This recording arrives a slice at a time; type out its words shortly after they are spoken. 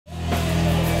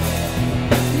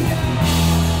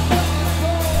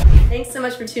so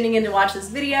much for tuning in to watch this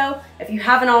video. If you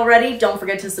haven't already, don't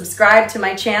forget to subscribe to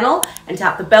my channel and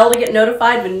tap the bell to get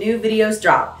notified when new videos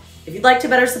drop. If you'd like to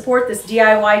better support this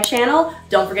DIY channel,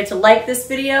 don't forget to like this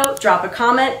video, drop a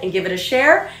comment, and give it a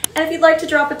share. And if you'd like to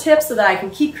drop a tip so that I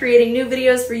can keep creating new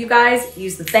videos for you guys,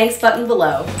 use the thanks button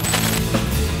below.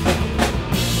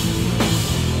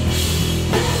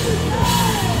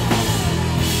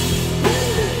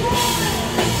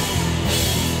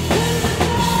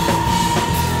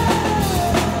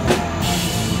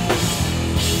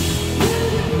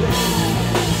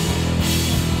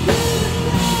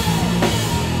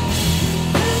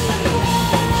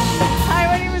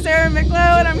 Erin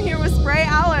Micklow, and I'm here with Spray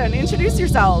Allen. Introduce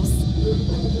yourselves.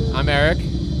 I'm Eric.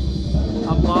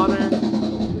 I'm Bonner.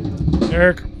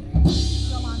 Eric.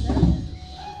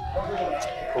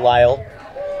 Lyle.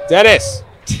 Dennis.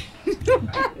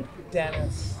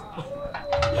 Dennis.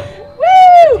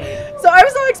 Woo! So I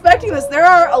was not expecting this. There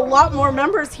are a lot more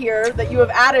members here that you have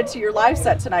added to your live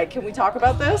set tonight. Can we talk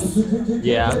about this?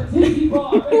 Yeah.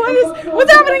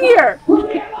 What's happening here?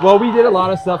 Well, we did a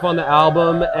lot of stuff on the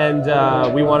album, and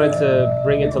we wanted to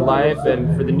bring it to life.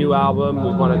 And for the new album,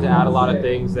 we wanted to add a lot of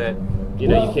things that you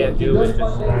can't do with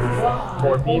just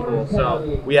 4 people.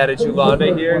 So we added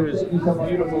Yolanda here, who's a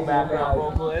beautiful background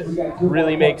vocalist,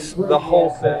 really makes the whole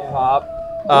set pop.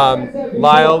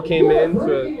 Lyle came in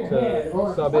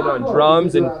to sub in on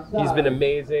drums, and he's been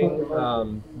amazing,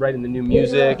 writing the new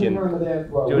music and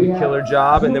doing a killer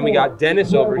job. And then we got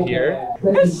Dennis over here.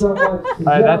 That's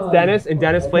Dennis, and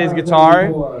Dennis plays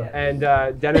guitar. And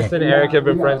Dennis and Eric have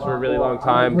been friends for a really long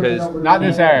time. Not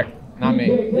this Eric, not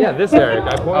me. Yeah, this Eric.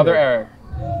 Other Eric.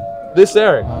 This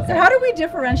Eric. So how do we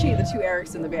differentiate the 2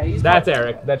 Erics in the band? That's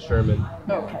Eric. That's Sherman.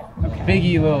 Okay.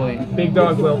 Biggie Lily. Big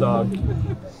dog, little dog.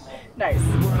 Nice.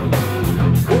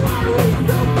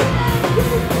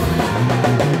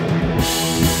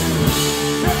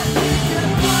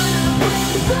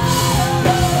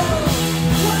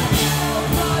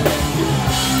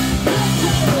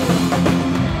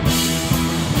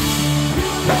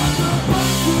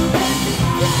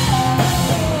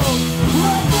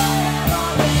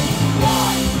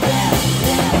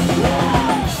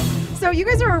 So you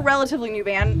guys are a relatively new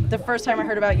band. The first time I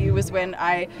heard about you was when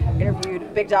I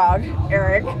interviewed Big Dog,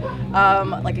 Eric,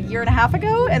 like a 1.5 years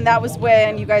ago, and that was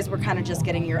when you guys were kind of just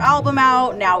getting your album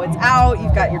out. Now it's out.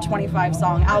 You've got your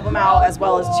 25-song album out, as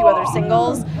well as 2 other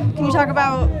singles. Can you talk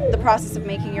about the process of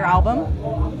making your album?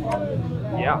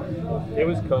 Yeah, it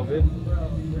was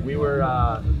COVID. We were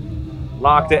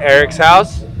locked at Eric's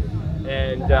house,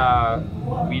 and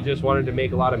we just wanted to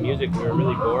make a lot of music. We were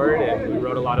really bored, and we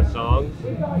wrote a lot of songs.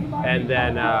 And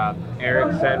then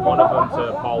Eric sent one of them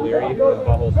to Paul Leary from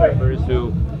Butthole Surfers,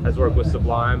 who has worked with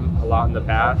Sublime a lot in the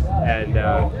past, and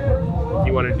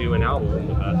he wanted to do an album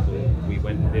with us. And we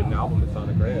went and did an album with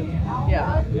Sonic Grand.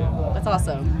 Yeah, that's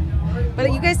awesome.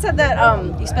 But you guys said that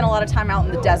you spent a lot of time out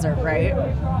in the desert, right?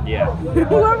 Yeah.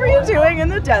 What were you doing in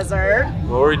the desert?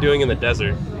 What were we doing in the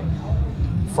desert?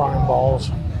 Frying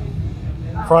balls.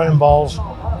 Frying balls.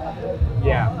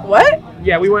 Yeah. What?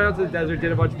 Yeah, we went out to the desert,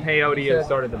 did a bunch of peyote, and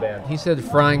started the band. He said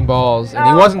frying balls, and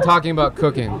he wasn't talking about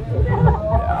cooking.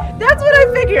 That's what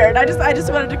I figured. I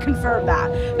just wanted to confirm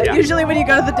that. Yeah. Usually when you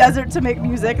go to the desert to make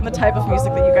music and the type of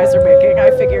music that you guys are making,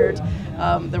 I figured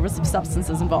there was some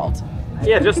substances involved.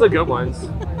 Yeah, just the good ones.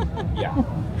 Yeah.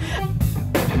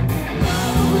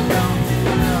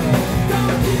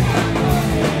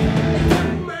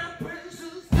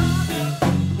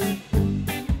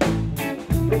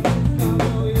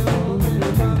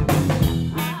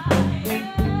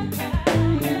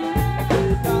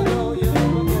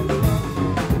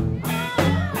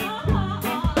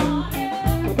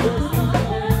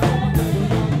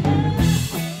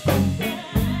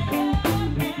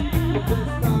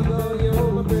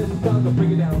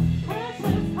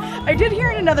 I did hear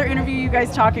in another interview you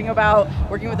guys talking about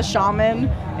working with a shaman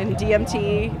and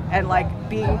DMT and like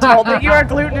being told that you are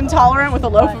gluten intolerant with a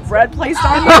loaf of bread placed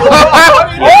on you.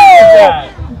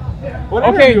 What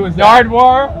Okay, interview was that?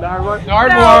 Nardwar. No,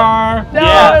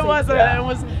 Yeah. it wasn't. It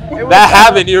was That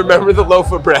happened. You remember the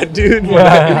loaf of bread, dude?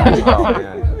 Yeah.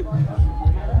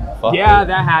 Yeah,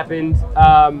 that happened.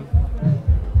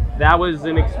 That was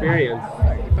an experience.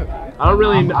 I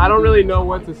don't really know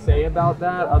what to say about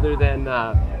that other than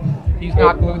He's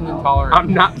not gluten intolerant.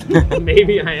 I'm not.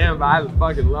 Maybe I am, but I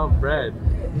fucking love bread.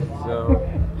 So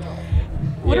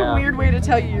What a weird way to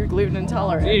tell you you're gluten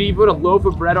intolerant. Dude, he put a loaf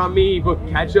of bread on me. He put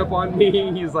ketchup on me.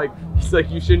 He's like,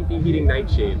 you shouldn't be eating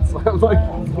nightshades. I'm like,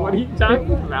 what are you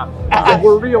talking about? He's like,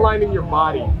 we're realigning your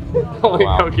body. I'm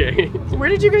like, okay. Where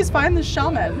did you guys find the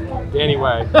shaman?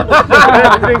 Anyway.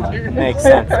 Makes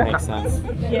sense.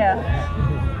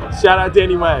 Yeah. Shout out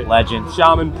Danny Way. Legend.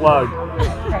 Shaman plug.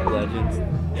 Legends.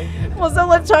 Well, so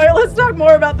let's talk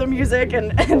more about the music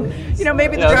and you know,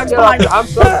 maybe the drugs behind it. I'm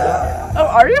sorry. Oh,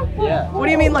 are you? Yeah. What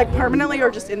do you mean, like permanently or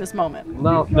just in this moment?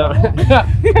 No.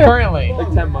 Currently.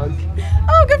 Like 10 months.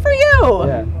 Oh, good for you.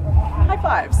 Yeah. High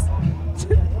fives.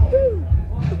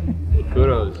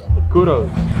 Kudos.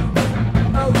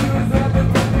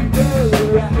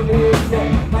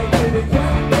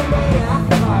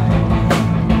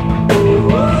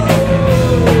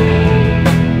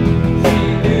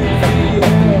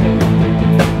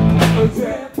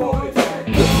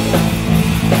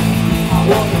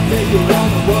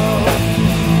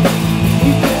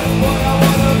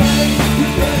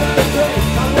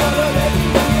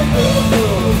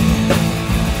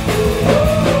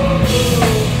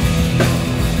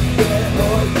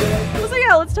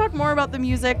 Let's talk more about the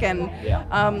music and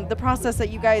the process that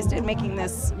you guys did making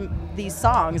these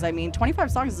songs. I mean,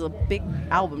 25 songs is a big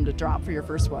album to drop for your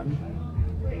first one.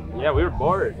 Yeah, we were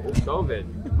bored. It was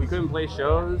COVID. We couldn't play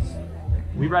shows.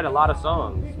 We write a lot of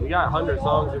songs. We got 100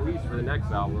 songs at least for the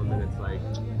next album, and it's like,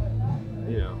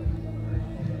 you know,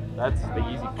 that's the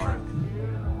easy part.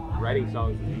 Writing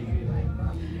songs is easy.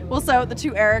 Well, so the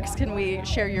two Erics, can we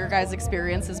share your guys'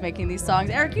 experiences making these songs?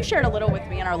 Eric, you shared a little with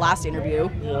me in our last interview.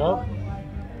 Yeah.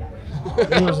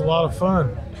 It was a lot of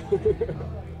fun.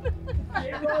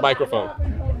 Microphone.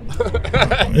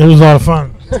 It was a lot of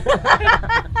fun.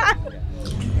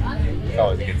 It's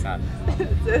always a good time.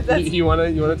 You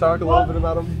wanna talk a little bit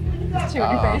about them? Chew in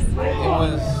your face.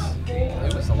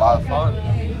 It was a lot of fun.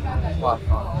 It was a lot of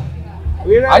fun.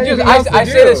 I I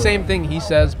say the same thing he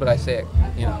says, but I say it,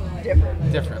 you know,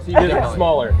 different.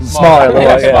 Smaller. Smaller.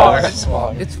 It's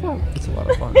fun. It's a lot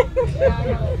of fun.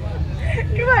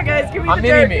 Come on, guys, give me I'm the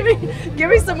dirt. mini-me. Give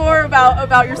me some more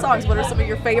about your songs. What are some of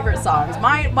your favorite songs?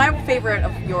 My favorite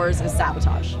of yours is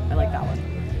Sabotage. I like that one.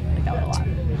 I like that one a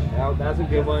lot. That's a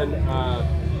good one.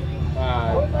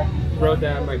 Wrote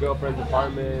that at my girlfriend's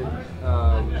apartment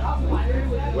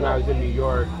when I was in New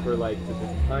York for like just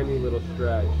a tiny little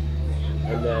stretch,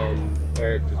 and then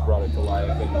Eric just brought it to life,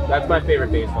 and that's my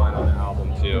favorite bass line on the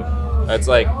album too. It's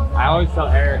like, I always tell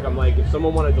Eric, I'm like, if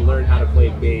someone wanted to learn how to play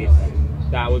bass,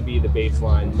 that would be the bass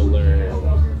line to learn,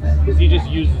 because he just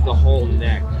uses the whole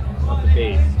neck of the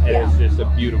bass, and it's just a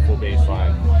beautiful bass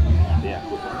line. Yeah.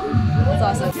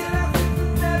 That's awesome.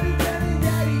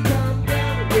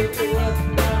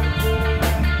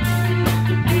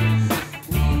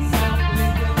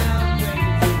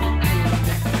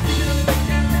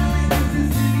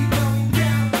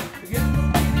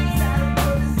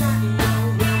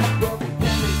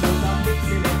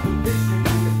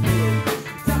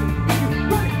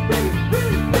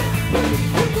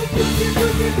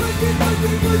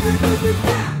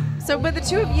 So, but the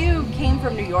two of you came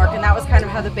from New York, and that was kind of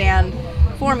how the band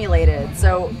formulated.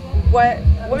 So, what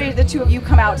made the two of you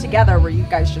come out together? Were you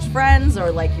guys just friends,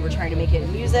 or like you were trying to make it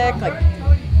in music? Like,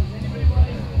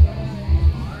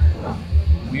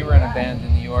 We were in a band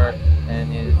in New York,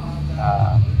 and it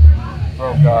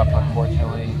broke up,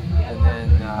 unfortunately. And then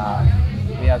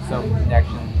we had some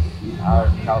connections out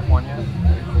in California,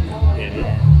 and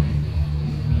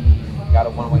we got a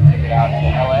one-way ticket out to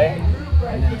LA.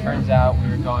 And then it turns out we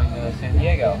were going to San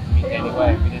Diego to meet Danny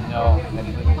Way. We didn't know that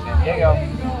he lived in San Diego.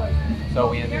 So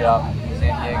we ended up in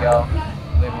San Diego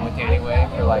living with Danny Way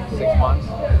for like 6 months.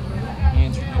 He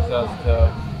introduced us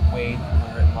to Wade from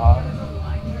Unwritten Law.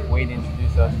 Wade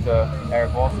introduced us to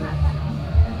Eric Olson.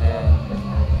 And then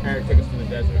Eric took us to the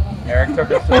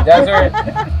desert.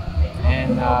 And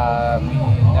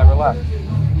we never left.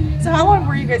 so how long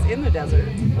were you guys in the desert?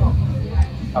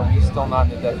 Are we still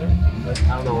not in the desert?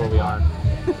 I don't know where we are.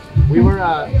 We were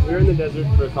in the desert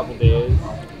for a couple days,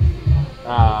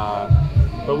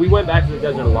 but we went back to the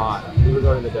desert a lot. We were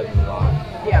going to the desert a lot,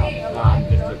 Yeah.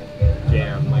 just to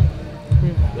jam.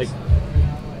 Like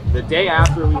the day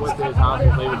after we went to his house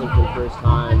and played with him for the first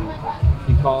time,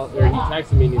 he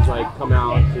texted me and he's like, "Come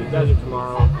out to the desert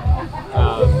tomorrow,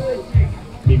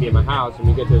 meet me at my house." And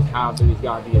we get to his house and he's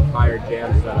got the entire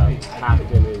jam set up,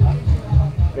 packed in his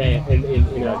van,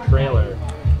 in a trailer.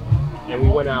 And we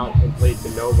went out and played to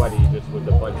nobody, just with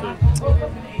a bunch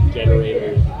of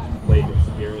generators, played with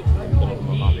spirits in the middle of the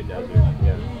Mojave Desert.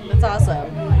 Yeah. That's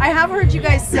awesome. I have heard you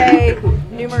guys say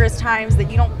numerous times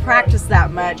that you don't practice that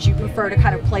much. You prefer to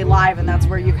kind of play live, and that's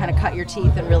where you kind of cut your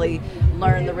teeth and really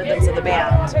learn the rhythms of the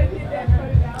band.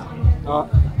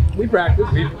 We practice.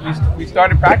 We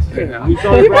started practicing now. You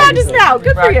practice now.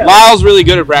 Good for you. Lyle's really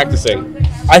good at practicing.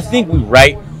 I think we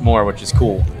write more, which is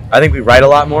cool. I think we write a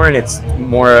lot more, and it's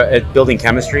more at building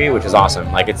chemistry, which is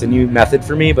awesome. Like, it's a new method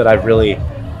for me, but I've really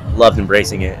loved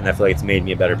embracing it, and I feel like it's made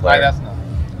me a better player. That's not.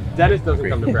 Dennis doesn't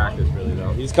come to practice really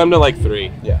though. He's come to like 3.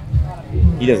 Yeah.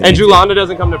 He doesn't. And Julanda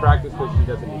doesn't come to practice because she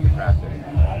doesn't need to practice.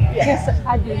 Yes,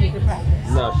 I do need to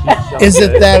practice. No, she's so Is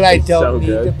it good. that I She's don't so need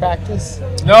good. to practice?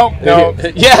 No.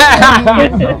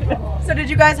 Yeah. So did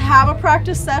you guys have a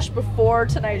practice sesh before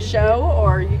tonight's show,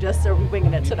 or you just are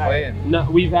winging it tonight? Playing. No,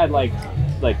 we've had like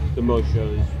the most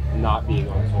shows not being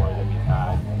on tour that we've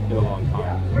had in a long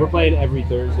time. We're playing every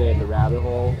Thursday at the Rabbit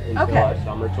Hole until Okay. our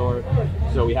summer tour.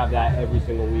 So we have that every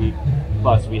single week.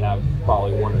 Plus we have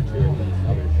probably 1 or 2 of these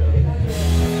other shows.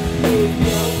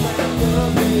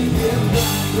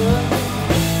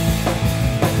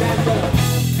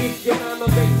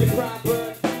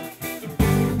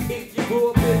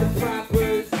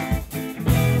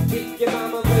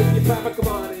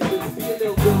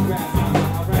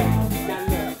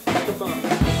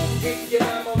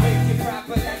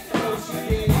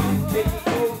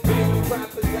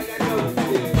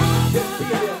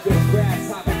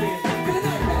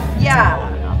 Yeah.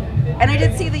 And I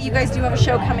did see that you guys do have a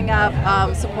show coming up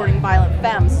supporting Violent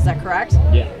Femmes. Is that correct?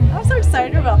 Yeah. I'm so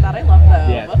excited about that. I love them.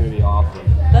 Yeah, it's gonna be awesome.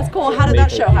 That's cool. How did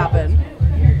that show happen?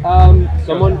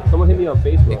 Someone hit me on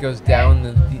Facebook. It goes down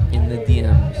in the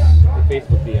DMs. The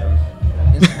Facebook DMs.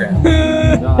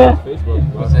 Instagram. No, that's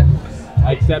Facebook. Was it?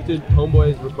 I accepted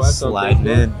Homeboy's request on Sliding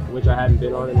Facebook, in. which I hadn't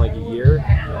been on in like a year,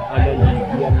 and then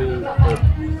he DM'd me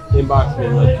or inboxed me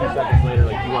like 2 seconds later,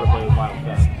 like, "You want to play with Violent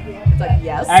Femmes?" It's like,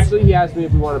 yes. Actually, he asked me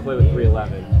if we want to play with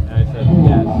 311, and I said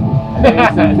yes. And then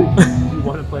he said, "Do you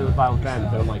want to play with Violent Femmes?"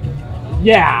 And I'm like,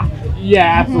 yeah,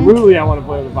 absolutely, I want to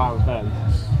play with Violent Femmes.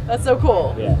 That's so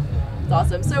cool. Yeah, It's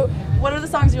awesome. So, what are the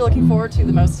songs you're looking forward to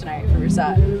the most tonight for your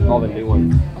set? all the new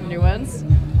ones. All the new ones?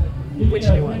 Which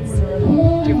new ones? Do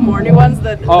you have more new ones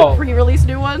than the pre-release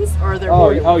new ones, or are there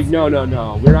more new ones?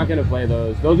 No. We're not gonna play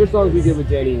those. Those are songs we did with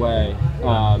Danny Way.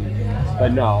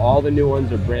 But no, all the new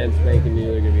ones are brand spanking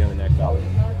new. They're gonna be on the next album.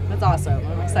 That's awesome.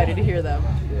 I'm excited to hear them.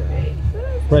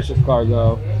 Precious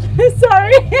Cargo.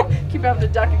 Sorry. Keep having to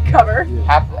duck and cover.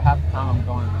 Half the time I'm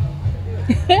going.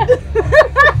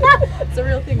 It's a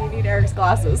real thing. You need Eric's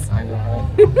glasses. I know.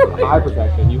 Right? Eye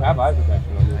protection. You have eye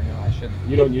protection on you. I know. I should.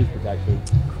 You don't use protection.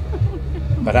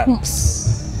 But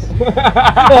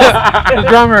The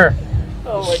drummer.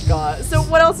 Oh my god. So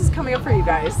what else is coming up for you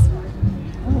guys?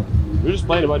 We're just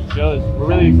playing a bunch of shows. We're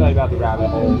really excited about the Rabbit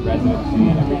Hole residency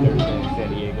every Thursday in San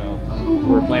Diego.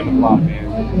 We're playing with a lot of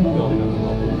bands and building up the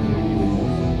local community,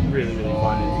 which is really, really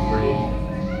fun and free.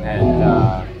 And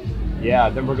yeah,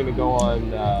 then we're gonna go on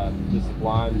the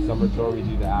Sublime Summer Tour. We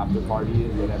do the after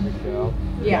parties at every show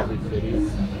in every city.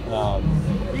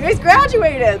 You guys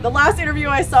graduated. The last interview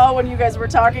I saw when you guys were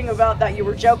talking about that, you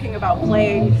were joking about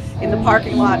playing in the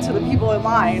parking lot to the people in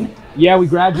line. Yeah, we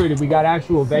graduated. We got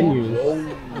actual venues.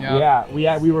 Yeah.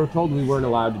 Yeah, we were told we weren't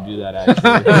allowed to do that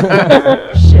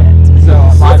actually. Shit. So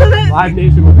Live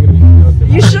Nation wasn't gonna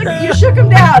be stoked about it. You shook them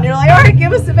down. You're like, all right,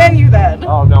 give us the venue then.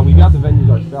 Oh no, we got the venues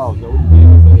ourselves. Nobody gave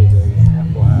us anything.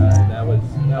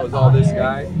 FYI, that was all this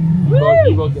guy.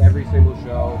 He booked every single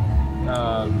show.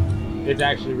 It's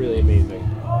actually really amazing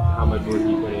how much work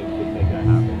he put in to make that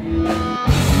happen.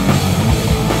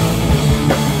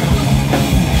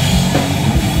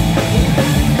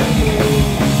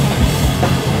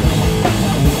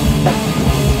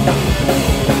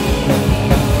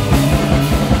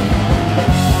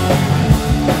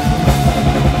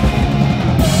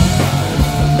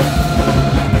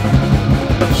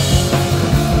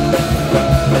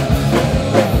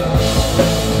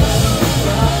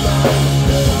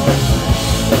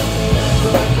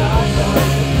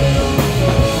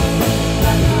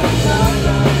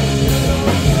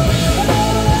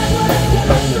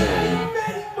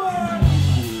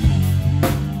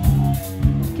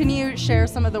 Can you share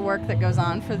some of the work that goes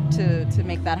on to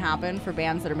make that happen for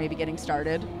bands that are maybe getting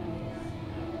started?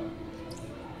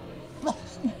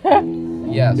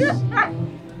 Yes.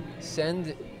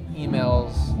 Send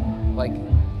emails, like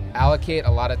allocate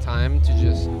a lot of time to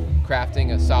just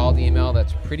crafting a solid email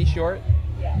that's pretty short,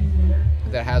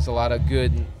 that has a lot of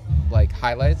good like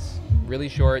highlights, really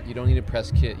short. You don't need a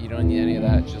press kit, you don't need any of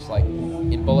that. Just like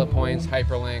in bullet points,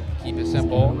 hyperlink, keep it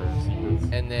simple,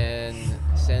 and then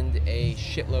send a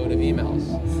shitload of emails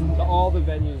To all the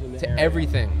venues in the to area.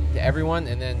 everything, to everyone,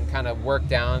 and then kind of work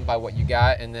down by what you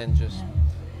got, and then just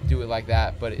do it like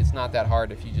that. But it's not that hard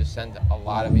if you just send a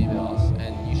lot of emails,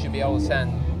 and you should be able to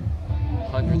send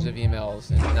hundreds of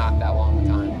emails in not that long a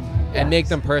time, and make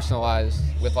them personalized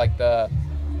with like the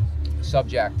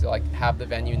subject, like have the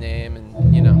venue name,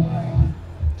 and you know,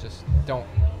 just don't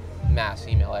mass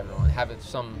email everyone. Have it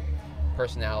some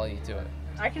personality to it.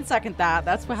 I can second that.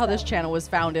 That's how this channel was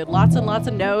founded. Lots and lots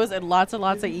of no's and lots of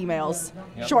emails.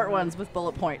 Yep. Short ones with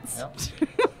bullet points. Yep.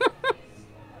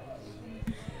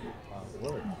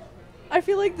 I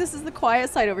feel like this is the quiet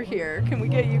side over here. Can we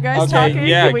get you guys talking? Okay,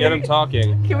 yeah, Can we get them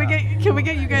talking. Can we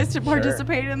get you guys to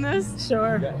participate in this?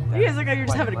 Sure. You guys look like you're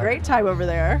just having a great time over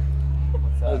there.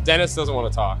 Dennis doesn't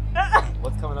want to talk.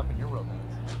 What's coming up in your world,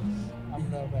 Dennis? I'm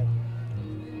nobody.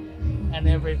 And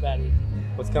everybody.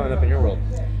 What's coming up in your world?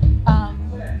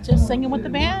 Just singing with the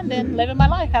band and living my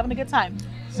life, having a good time.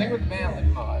 Sing with the band,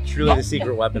 like, come on. Truly the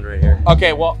secret weapon right here.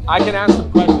 Okay, well, I can ask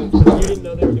some questions because you didn't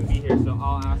know they were going to be here, so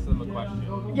I'll ask them a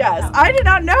question. Yes, I did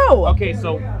not know. Okay,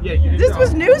 so, yeah, you didn't This know.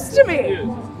 was news to me. This is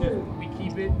news. We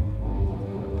keep it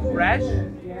fresh.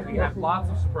 We have lots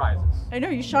of surprises. I know,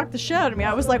 you shocked the shit out of me.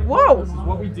 I was like, whoa, This is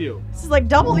what we do. this is like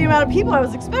double the amount of people I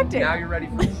was expecting. Now you're ready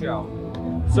for the show.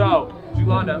 So,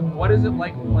 Julanda, what is it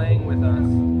like playing with us?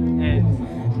 And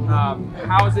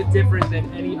how is it different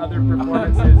than any other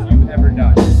performances you've ever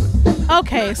done?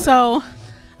 Okay, so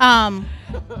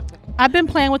I've been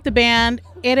playing with the band.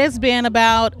 It has been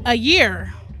about a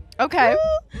year. Okay.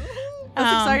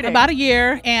 That's exciting. About a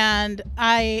year, and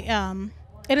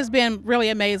it has been really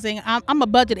amazing. I'm a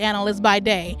budget analyst by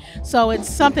day, so it's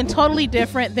something totally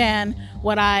different than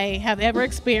what I have ever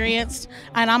experienced.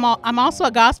 And I'm also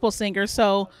a gospel singer,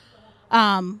 so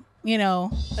you know,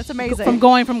 That's amazing. from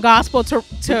going from gospel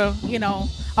to you know,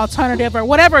 alternative or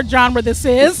whatever genre this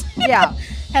is, Yeah.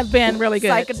 has been really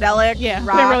good. Psychedelic, Yeah,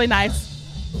 rock. been really nice.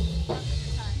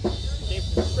 Came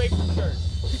straight from church.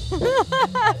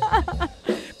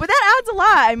 But that adds a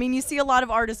lot. I mean, you see a lot of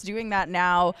artists doing that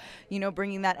now, you know,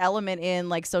 bringing that element in,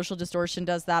 like Social Distortion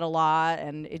does that a lot,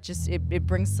 and it just it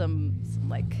brings some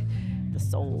like the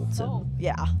soul to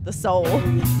the soul.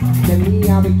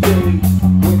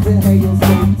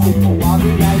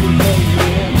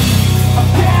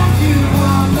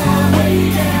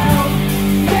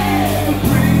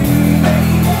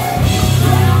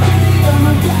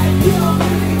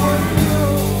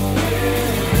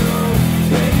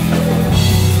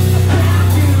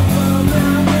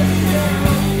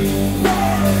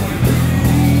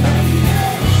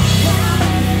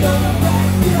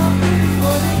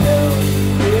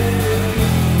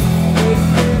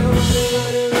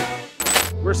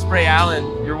 We're Spray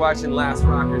Allen. You're watching Last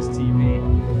Rockers TV.